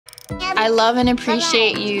I love and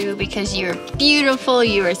appreciate you because you're beautiful,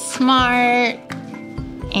 you are smart,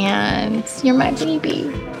 and you're my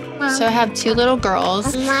baby. So I have 2 little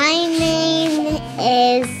girls. My name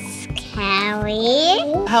is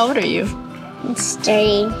Callie. How old are you? It's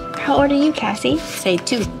 3. How old are you, Cassie? Say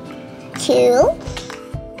 2. 2.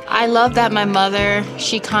 I love that my mother,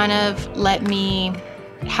 she kind of let me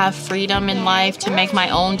have freedom in life to make my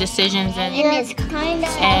own decisions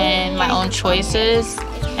and my own choices.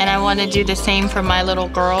 And I want to do the same for my little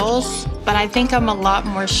girls. But I think I'm a lot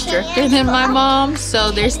more stricter than my mom,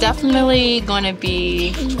 so there's definitely going to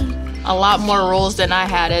be a lot more rules than I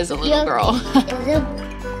had as a little girl.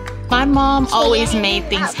 My mom always made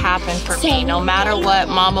things happen for me. No matter what,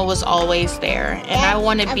 Mama was always there. And I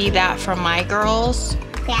want to be that for my girls.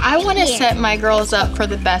 I want to set my girls up for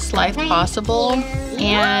the best life possible.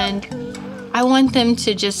 And I want them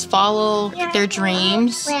to just follow their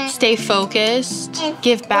dreams, stay focused,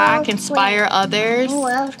 give back, inspire others,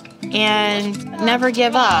 and never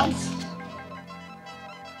give up.